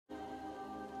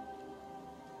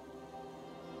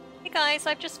Guys,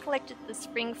 I've just collected the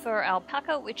Springfur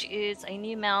Alpaca, which is a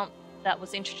new mount that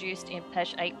was introduced in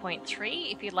patch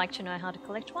 8.3. If you'd like to know how to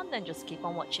collect one, then just keep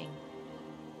on watching.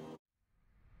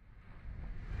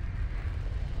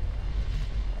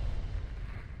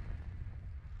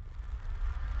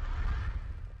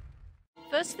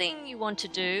 First thing you want to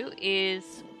do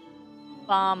is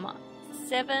farm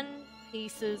 7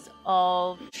 pieces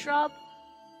of shrub.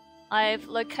 I've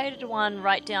located one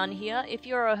right down here. If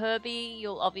you're a herbie,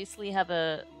 you'll obviously have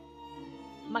a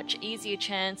much easier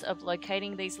chance of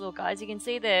locating these little guys. You can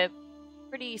see they're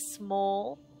pretty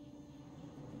small.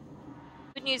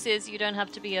 Good news is you don't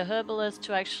have to be a herbalist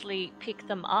to actually pick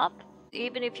them up.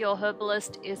 Even if your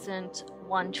herbalist isn't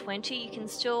 120, you can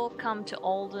still come to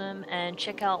Oldham and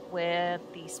check out where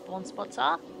the spawn spots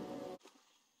are.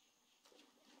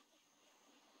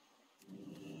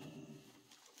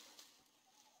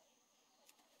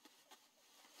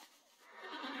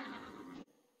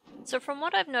 So from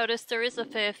what I've noticed, there is a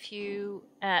fair few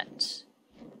at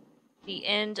the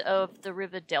end of the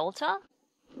river delta.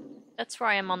 That's where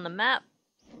I am on the map.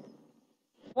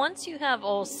 Once you have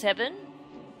all 7,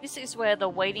 this is where the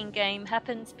waiting game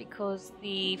happens, because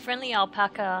the friendly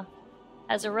alpaca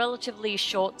has a relatively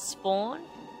short spawn.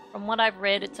 From what I've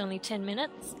read, it's only 10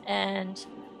 minutes, and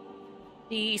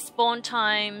the spawn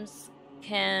times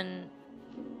can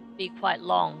be quite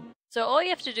long. So all you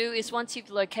have to do is, once you've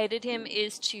located him,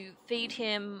 is to feed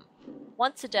him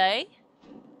once a day.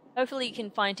 Hopefully you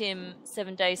can find him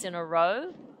 7 days in a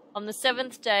row. On the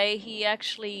 7th day, he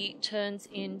actually turns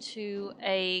into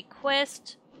a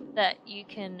quest that you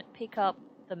can pick up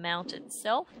the mount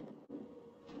itself.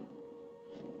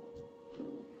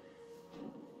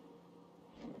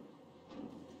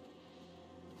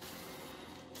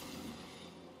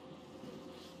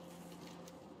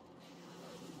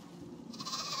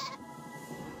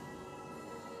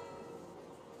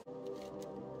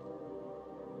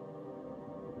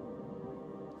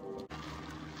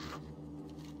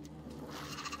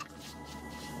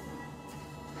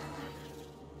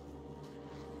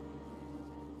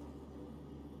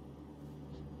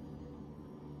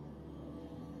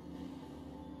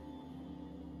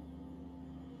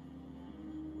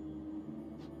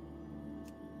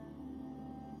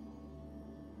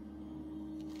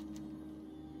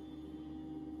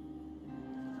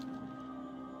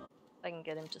 If I can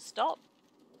get him to stop.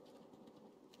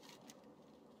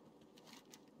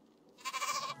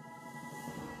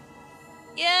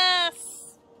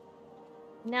 Yes!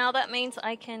 Now that means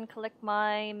I can collect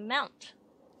my mount.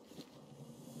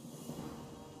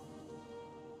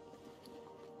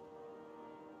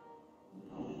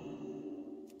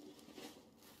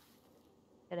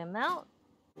 Get him out.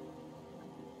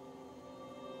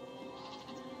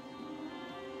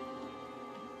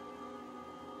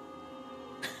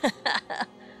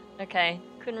 Okay,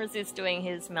 couldn't resist doing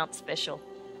his mount special.